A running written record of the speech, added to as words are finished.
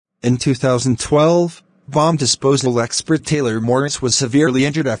In 2012, bomb disposal expert Taylor Morris was severely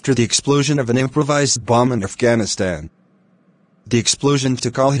injured after the explosion of an improvised bomb in Afghanistan. The explosion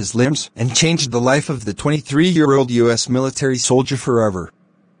took all his limbs and changed the life of the 23-year-old U.S. military soldier forever.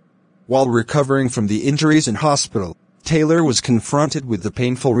 While recovering from the injuries in hospital, Taylor was confronted with the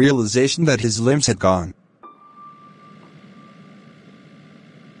painful realization that his limbs had gone.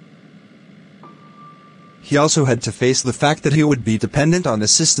 He also had to face the fact that he would be dependent on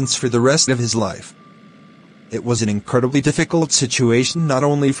assistance for the rest of his life. It was an incredibly difficult situation not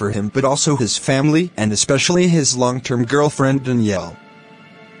only for him but also his family and especially his long-term girlfriend Danielle.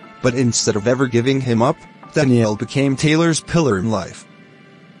 But instead of ever giving him up, Danielle became Taylor's pillar in life.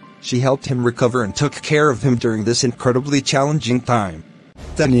 She helped him recover and took care of him during this incredibly challenging time.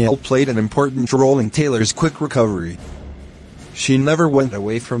 Danielle played an important role in Taylor's quick recovery. She never went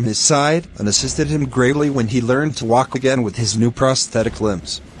away from his side and assisted him greatly when he learned to walk again with his new prosthetic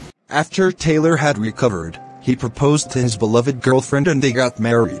limbs. After Taylor had recovered, he proposed to his beloved girlfriend and they got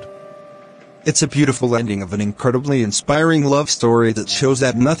married. It's a beautiful ending of an incredibly inspiring love story that shows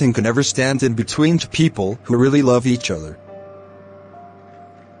that nothing can ever stand in between two people who really love each other.